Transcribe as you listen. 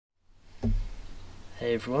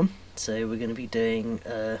Hey everyone, so we're going to be doing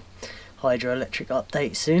a hydroelectric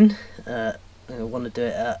update soon. I want to do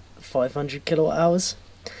it at 500 kilowatt hours.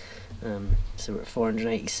 So we're at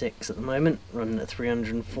 486 at the moment, running at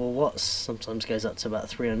 304 watts, sometimes goes up to about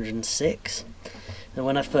 306. And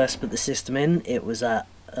when I first put the system in, it was at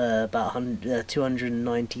about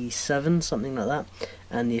 297, something like that,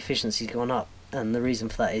 and the efficiency's gone up. And the reason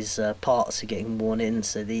for that is parts are getting worn in,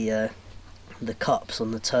 so the cups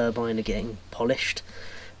on the turbine are getting polished,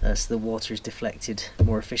 so the water is deflected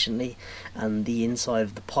more efficiently, and the inside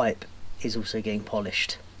of the pipe is also getting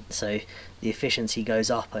polished, so the efficiency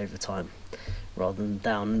goes up over time rather than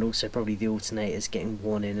down. And also probably the alternators getting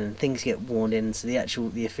worn in, and things get worn in, so the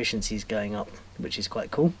efficiency is going up, which is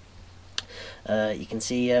quite cool. You can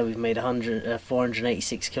see we've made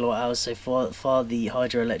 486 kilowatt hours so far. The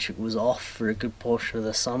hydroelectric was off for a good portion of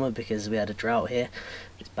the summer because we had a drought here.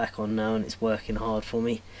 It's back on now and it's working hard for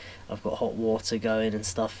me. I've got hot water going and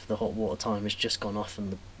stuff. The hot water time has just gone off,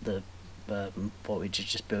 and the voltage is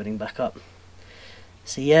just building back up.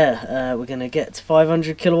 So yeah, we're going to get to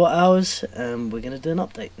 500 kilowatt hours and we're going to do an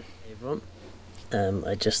update. Hey everyone.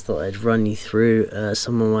 I just thought I'd run you through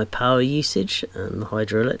some of my power usage and the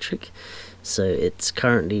hydroelectric. So it's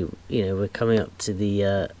currently, we're coming up to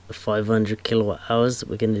the 500 kilowatt hours that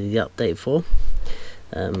we're going to do the update for.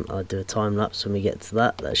 I'll do a time lapse when we get to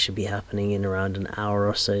that. That should be happening in around an hour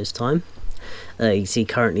or so's time. You can see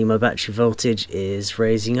currently my battery voltage is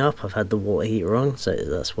raising up. I've had the water heater on, so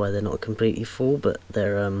that's why they're not completely full, but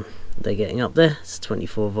they're getting up there. It's a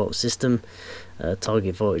 24 volt system.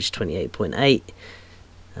 Target voltage 28.8,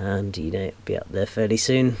 and it'll be up there fairly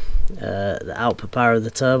soon. The output power of the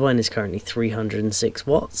turbine is currently 306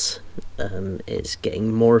 watts. It's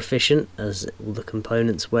getting more efficient as all the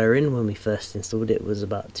components wear in. When we first installed it, was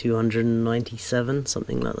about 297,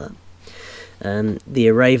 something like that. The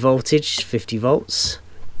array voltage 50 volts.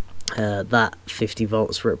 That 50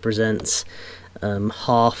 volts represents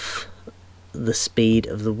half the speed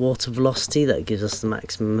of the water velocity. That gives us the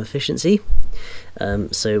maximum efficiency.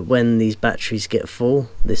 So when these batteries get full,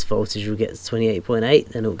 this voltage will get to 28.8,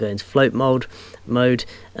 then it will go into float mode,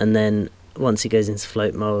 and then once it goes into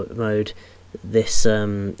float mode, this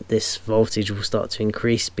voltage will start to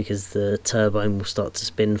increase because the turbine will start to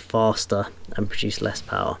spin faster and produce less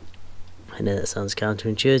power. I know that sounds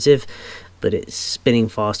counterintuitive, but it's spinning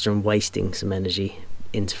faster and wasting some energy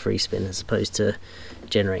into free spin as opposed to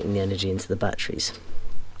generating the energy into the batteries.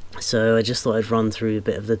 So I just thought I'd run through a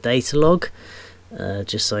bit of the data log,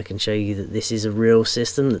 just so I can show you that this is a real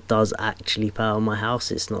system that does actually power my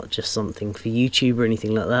house. It's not just something for YouTube or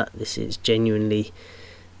anything like that. This is genuinely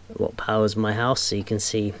what powers my house. So you can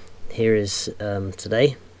see here is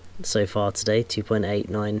today, so far today,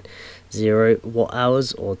 2.890 watt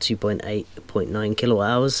hours or 2.9 kilowatt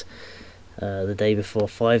hours. The day before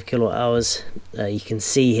 5 kilowatt hours. You can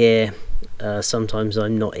see here sometimes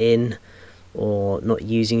I'm not in or not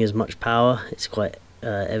using as much power. It's quite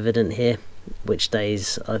evident here which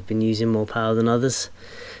days I've been using more power than others.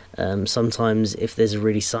 Sometimes if there's a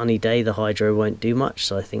really sunny day, the hydro won't do much,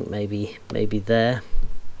 so I think maybe there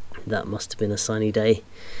that must have been a sunny day.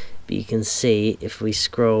 But you can see if we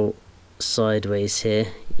scroll sideways here,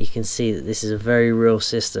 you can see that this is a very real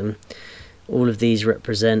system. All of these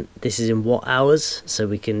represent, this is in watt hours, so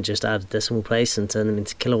we can just add a decimal place and turn them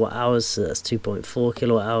into kilowatt hours. So that's 2.4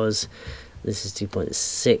 kilowatt hours. This is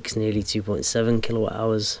 2.6, nearly 2.7 kilowatt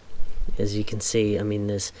hours. As you can see, I mean,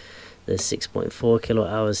 there's 6.4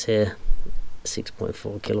 kilowatt hours here,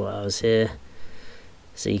 6.4 kilowatt hours here.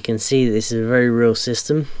 So you can see that this is a very real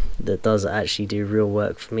system that does actually do real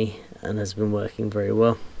work for me and has been working very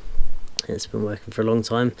well. It's been working for a long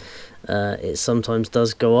time. It sometimes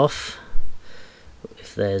does go off.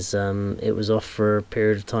 If there's it was off for a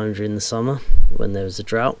period of time during the summer when there was a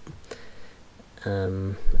drought,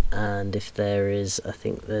 and if there is, I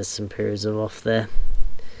think there's some periods of off there.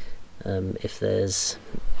 If there's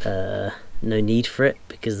no need for it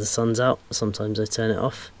because the sun's out, sometimes I turn it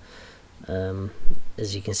off.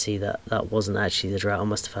 As you can see, that wasn't actually the drought. I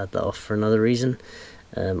must have had that off for another reason.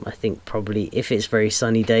 I think probably if it's very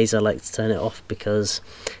sunny days, I like to turn it off because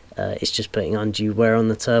it's just putting undue wear on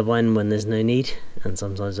the turbine when there's no need, and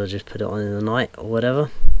sometimes I'll just put it on in the night or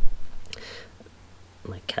whatever.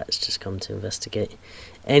 My cat's just come to investigate.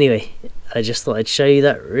 Anyway, I just thought I'd show you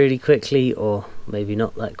that really quickly, or maybe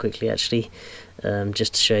not that quickly actually,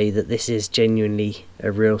 just to show you that this is genuinely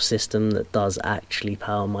a real system that does actually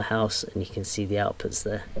power my house, and you can see the outputs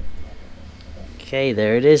there. Okay,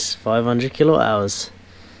 there it is, 500 kilowatt hours.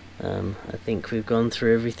 I think we've gone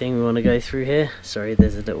through everything we want to go through here. Sorry,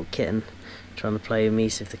 there's a little kitten trying to play with me,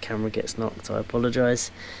 so if the camera gets knocked I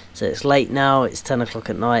apologise. So it's late now, it's 10 o'clock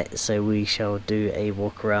at night, so we shall do a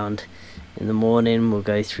walk around in the morning. We'll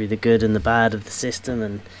go through the good and the bad of the system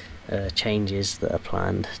and changes that are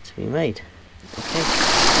planned to be made.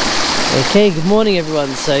 Okay, good morning everyone.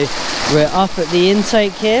 So we're up at the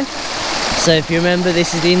intake here. So if you remember,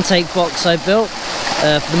 this is the intake box I built.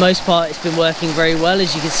 For the most part it's been working very well.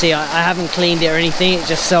 As you can see, I haven't cleaned it or anything, it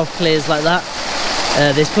just self-clears like that.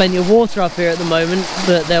 There's plenty of water up here at the moment,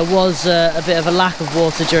 but there was a bit of a lack of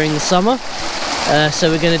water during the summer. So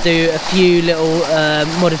we're going to do a few little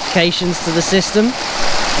modifications to the system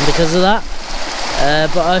because of that.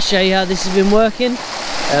 But I'll show you how this has been working.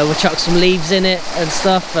 We'll chuck some leaves in it and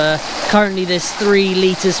stuff. Currently there's 3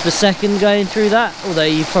 litres per second going through that, although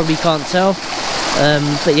you probably can't tell.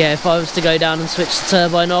 But yeah, if I was to go down and switch the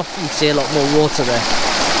turbine off, you'd see a lot more water there.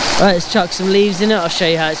 Right, let's chuck some leaves in it. I'll show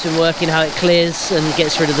you how it's been working, how it clears and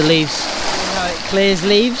gets rid of the leaves. How it clears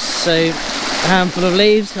leaves, so a handful of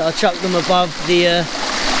leaves, I'll chuck them above the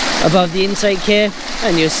intake here,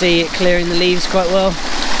 and you'll see it clearing the leaves quite well.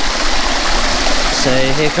 So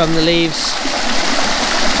here come the leaves.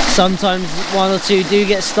 Sometimes 1 or 2 do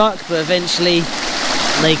get stuck, but eventually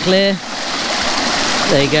they clear.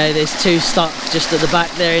 There you go, there's 2 stuck just at the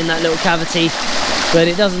back there in that little cavity,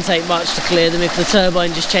 but it doesn't take much to clear them. If the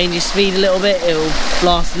turbine just changes speed a little bit, it will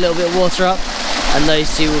blast a little bit of water up and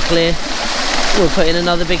those 2 will clear. We'll put in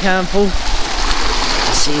another big handful.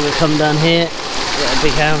 See, we'll come down here, get a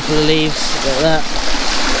big handful of leaves like that,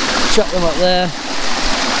 chuck them up there,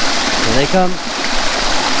 here they come.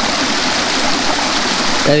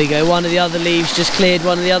 There we go, one of the other leaves just cleared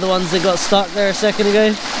one of the other ones that got stuck there a second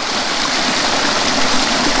ago.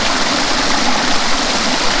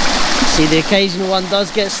 See, the occasional one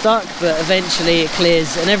does get stuck, but eventually it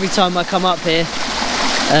clears, and every time I come up here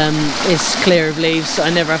it's clear of leaves.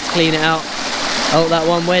 I never have to clean it out. Oh, that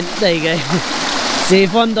one went, there you go. See,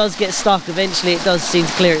 if one does get stuck, eventually it does seem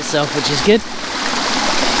to clear itself, which is good.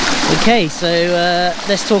 Okay, so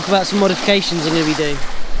let's talk about some modifications I'm going to be doing.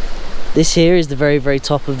 This here is the very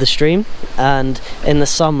top of the stream, and in the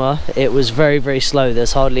summer it was very slow.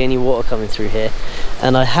 There's hardly any water coming through here,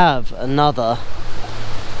 and I have another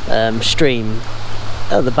stream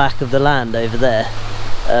at the back of the land over there,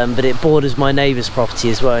 but it borders my neighbour's property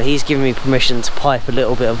as well. He's given me permission to pipe a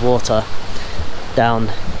little bit of water down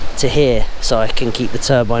to here so I can keep the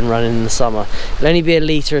turbine running in the summer. It'll only be a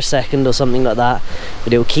litre a second or something like that,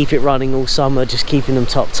 but it will keep it running all summer, just keeping them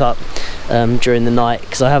topped up during the night,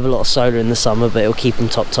 because I have a lot of solar in the summer, but it'll keep them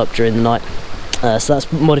topped up during the night. So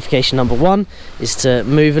that's modification number 1, is to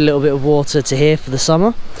move a little bit of water to here for the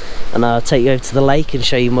summer, and I'll take you over to the lake and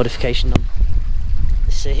show you modification number.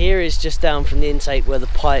 So here is just down from the intake where the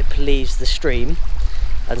pipe leaves the stream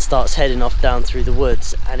and starts heading off down through the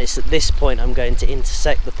woods, and it's at this point I'm going to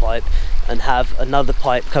intersect the pipe and have another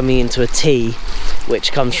pipe coming into a T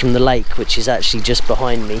which comes from the lake, which is actually just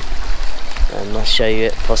behind me, and I'll show you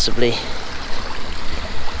it possibly.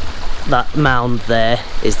 That mound there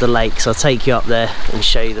is the lake, so I'll take you up there and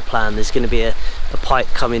show you the plan. There's going to be a pipe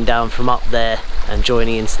coming down from up there and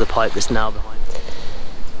joining into the pipe that's now behind me.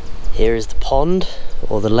 Here is the pond,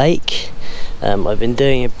 or the lake. I've been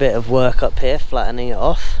doing a bit of work up here, flattening it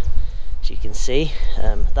off, as you can see.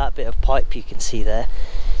 That bit of pipe you can see there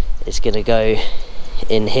is going to go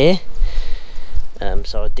in here.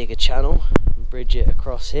 So I'll dig a channel and bridge it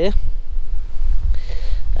across here,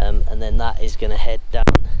 and then that is going to head down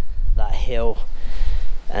that hill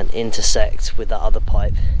and intersect with that other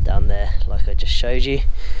pipe down there like I just showed you.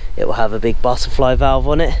 It will have a big butterfly valve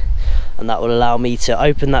on it, and that will allow me to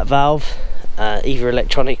open that valve either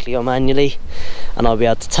electronically or manually, and I'll be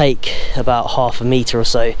able to take about ½ a metre or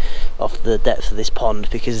so off the depth of this pond,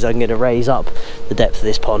 because I'm going to raise up the depth of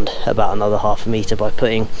this pond about another ½ a metre by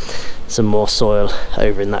putting some more soil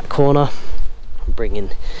over in that corner,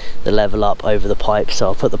 bringing the level up over the pipe. So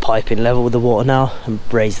I'll put the pipe in level with the water now and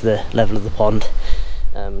raise the level of the pond,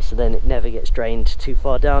 so then it never gets drained too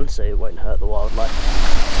far down, so it won't hurt the wildlife.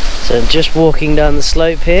 So I'm just walking down the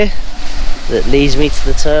slope here that leads me to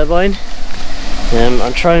the turbine.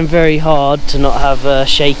 I'm trying very hard to not have a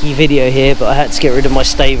shaky video here, but I had to get rid of my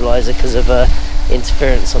stabiliser because of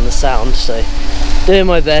interference on the sound, so doing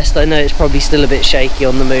my best. I know it's probably still a bit shaky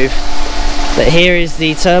on the move, but here is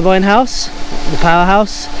the turbine house, the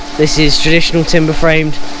powerhouse. This is traditional timber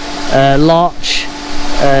framed larch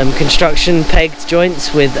construction, pegged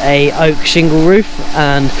joints with a oak shingle roof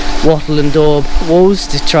and wattle and daub walls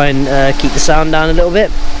to try and keep the sound down a little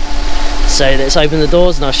bit. So let's open the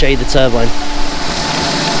doors and I'll show you the turbine.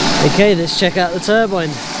 Okay, let's check out the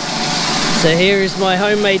turbine. So here is my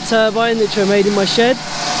homemade turbine which I made in my shed.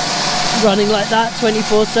 running like that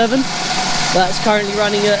 24/7. That's currently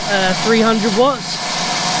running at 300 watts.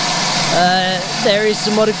 There is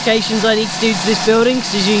some modifications I need to do to this building,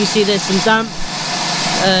 because as you can see there's some damp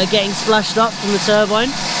getting splashed up from the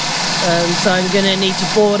turbine. So I'm going to need to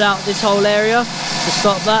board out this whole area to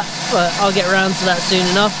stop that, but I'll get around to that soon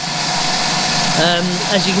enough.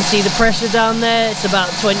 As you can see, the pressure down there, it's about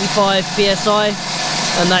 25 psi,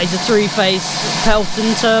 and that is a 3-phase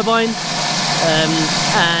Pelton turbine.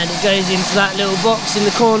 And it goes into that little box in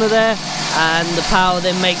the corner there, and the power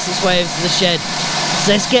then makes its way over to the shed.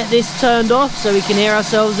 So let's get this turned off so we can hear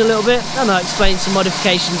ourselves a little bit, and I'll explain some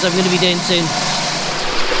modifications I'm going to be doing soon.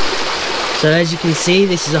 So as you can see,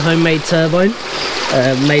 this is a homemade turbine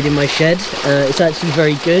made in my shed. It's actually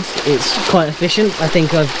very good. It's quite efficient. I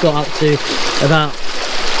think I've got up to about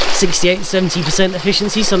 68-70%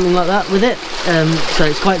 efficiency, something like that with it. So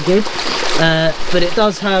it's quite good. But it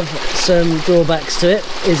does have some drawbacks to it.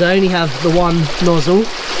 Is I only have the one nozzle.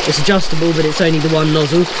 It's adjustable, but it's only the one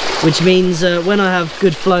nozzle, which means when I have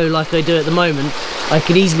good flow like I do at the moment, I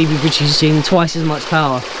could easily be producing twice as much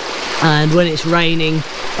power. And when it's raining,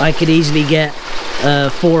 I could easily get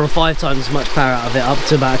 4 or 5 times as much power out of it, up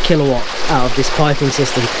to about 1 kilowatt out of this piping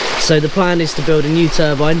system. So the plan is to build a new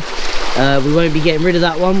turbine. We won't be getting rid of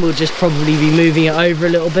that one, we'll just probably be moving it over a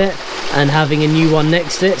little bit and having a new one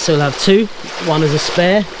next to it. So we'll have 2, one as a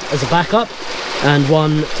spare, as a backup, and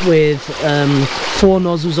one with 4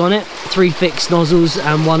 nozzles on it, 3 fixed nozzles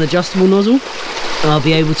and 1 adjustable nozzle. And I'll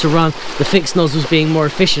be able to run the fixed nozzles being more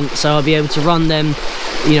efficient, so I'll be able to run them.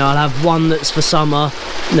 You know, I'll have one that's for summer,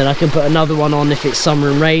 and then I can put another one on if it's summer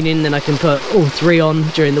and raining, then I can put all 3 on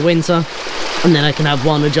during the winter, and then I can have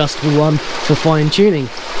 1 adjustable one for fine tuning.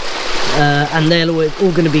 And they're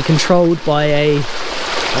all going to be controlled by a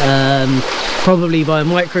probably by a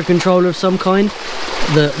microcontroller of some kind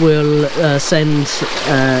that will send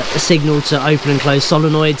a signal to open and close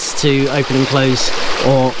solenoids, to open and close,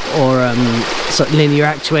 or linear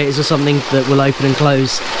actuators or something that will open and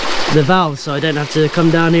close the valves, so I don't have to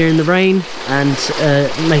come down here in the rain and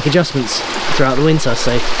make adjustments throughout the winter.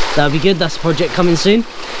 So that'll be good. That's a project coming soon.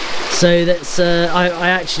 So that's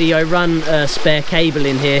I run a spare cable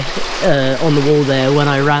in here on the wall there when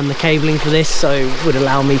I ran the cabling for this, so it would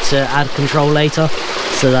allow me to add control later.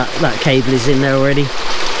 So that cable is in there already.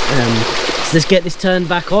 So let's get this turned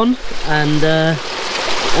back on, and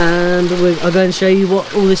I'll go and show you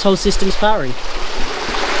what all this whole system's powering.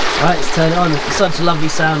 Right, let's turn it on. It's such a lovely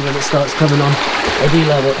sound when it starts coming on. I do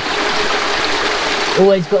love it.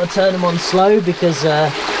 Always got to turn them on slow because you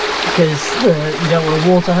don't want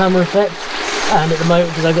a water hammer effect. And at the moment,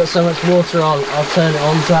 because I've got so much water, I'll turn it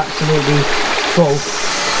on to absolutely full.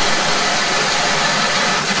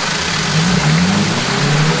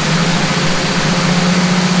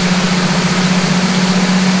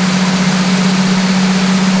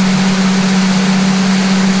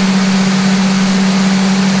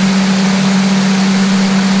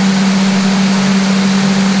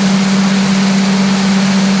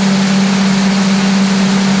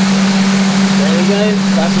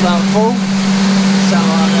 That's about full, so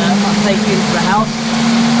I'll take it into the house.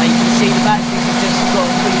 You can see the batteries have just got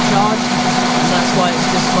a full charge, and that's why it's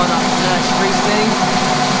just spun up free spinning.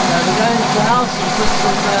 So we're going into the house and put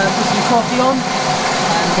some coffee on,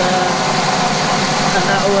 and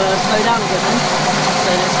that will slow down a bit then.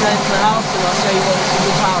 So let's go into the house and I'll show you what this will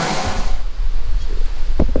be powering.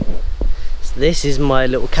 So this is my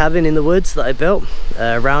little cabin in the woods that I built,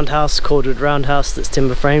 a roundhouse, cordwood roundhouse that's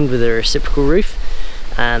timber framed with a reciprocal roof.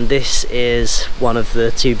 And this is one of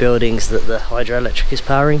the 2 buildings that the hydroelectric is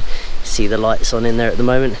powering. You see the lights on in there at the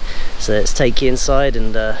moment. So let's take you inside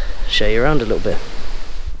and show you around a little bit.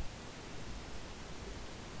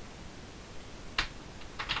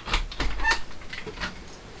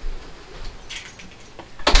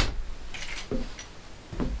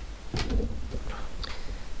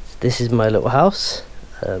 This is my little house,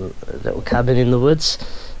 a little cabin in the woods.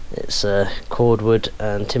 It's cordwood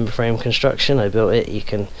and timber frame construction. I built it. You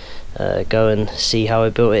can go and see how I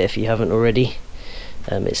built it if you haven't already.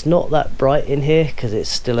 It's not that bright in here because it's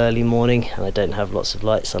still early morning and I don't have lots of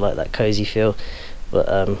lights. I like that cozy feel, but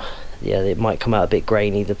yeah, it might come out a bit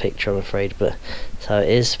grainy, the picture, I'm afraid, but that's how it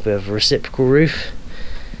is. We have a reciprocal roof.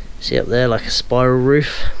 See up there, like a spiral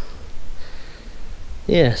roof.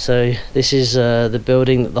 Yeah, so this is the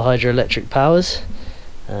building that the hydroelectric powers.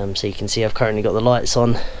 So you can see I've currently got the lights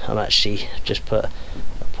on. I'm actually just put a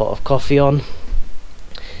pot of coffee on,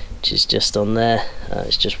 which is just on there.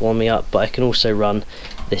 It's just warming up, but I can also run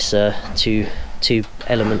this two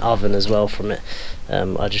element oven as well from it.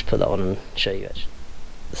 I'll just put that on and show you actually.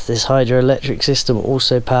 This hydroelectric system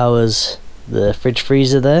also powers the fridge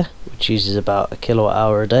freezer there, which uses about 1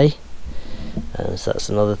 kWh a day, so that's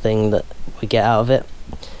another thing that we get out of it.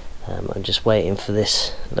 I'm just waiting for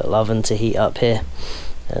this little oven to heat up here,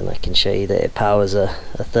 and I can show you that it powers a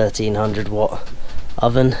 1300 watt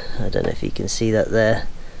oven. I don't know if you can see that there,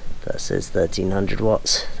 that says 1300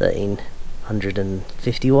 watts,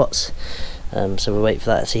 1350 watts. So we'll wait for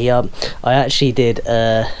that to heat up. I actually did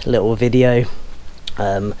a little video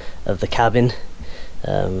of the cabin.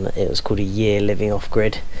 It was called A Year Living Off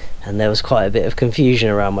Grid, and there was quite a bit of confusion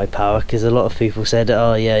around my power, because a lot of people said,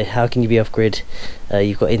 oh yeah, how can you be off grid,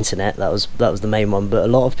 you've got internet. That was the main one, but a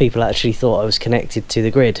lot of people actually thought I was connected to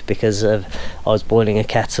the grid because I was boiling a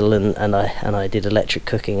kettle and I did electric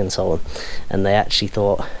cooking and so on, and they actually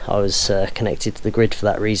thought I was connected to the grid for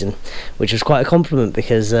that reason, which was quite a compliment,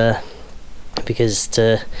 because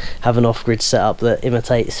to have an off-grid setup that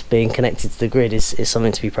imitates being connected to the grid is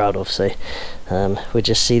something to be proud of. So we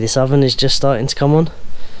just see this oven is just starting to come on.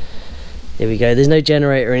 Here we go. There's no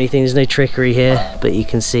generator or anything, there's no trickery here, but you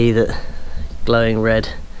can see that glowing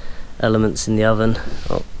red elements in the oven.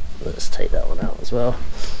 Oh, let's take that one out as well.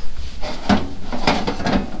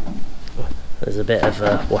 There's a bit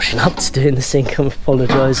of washing up to do in the sink. I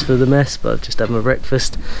apologise for the mess, but I've just had my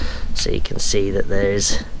breakfast, so you can see that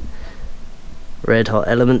there's red hot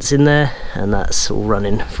elements in there, and that's all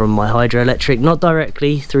running from my hydroelectric, not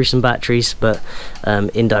directly through some batteries, but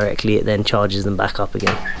indirectly it then charges them back up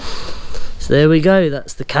again. So there we go,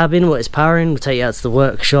 that's the cabin, what it's powering. We'll take you out to the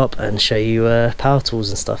workshop and show you power tools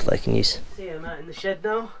and stuff that I can use. See, I'm out in the shed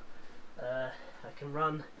now. I can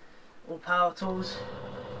run all power tools.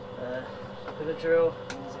 With a drill,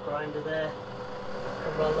 there's a grinder there. I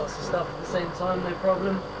can run lots of stuff at the same time, no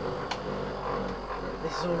problem.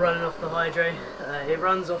 This is all running off the hydro. It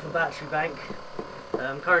runs off a battery bank.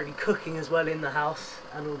 I'm currently cooking as well in the house,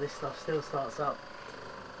 and all this stuff still starts up.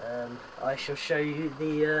 I shall show you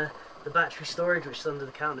the battery storage, which is under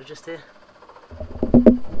the counter just here.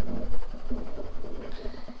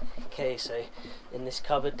 Okay, so in this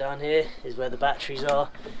cupboard down here is where the batteries are.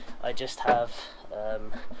 I just have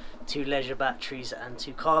 2 leisure batteries and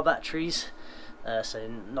 2 car batteries. So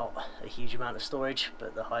not a huge amount of storage,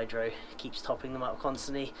 but the hydro keeps topping them up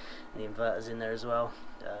constantly, and the inverter's in there as well.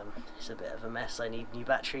 It's a bit of a mess. I need new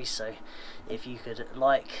batteries, so if you could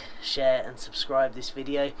like, share and subscribe this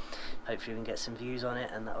video, hopefully we can get some views on it,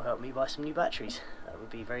 and that will help me buy some new batteries. That would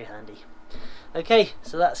be very handy. Okay,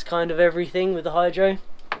 so that's kind of everything with the hydro.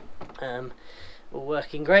 All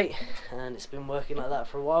working great, and it's been working like that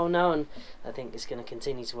for a while now, and I think it's going to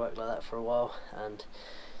continue to work like that for a while, and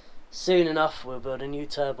soon enough we'll build a new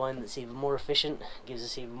turbine that's even more efficient, gives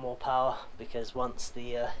us even more power, because once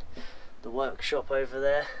the workshop over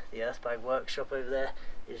there, the earthbag workshop over there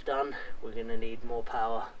is done, we're going to need more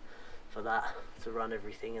power for that to run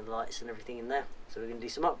everything, and lights and everything in there. So we're going to do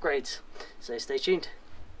some upgrades, so stay tuned.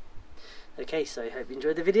 Okay, so I hope you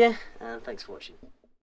enjoyed the video, and thanks for watching.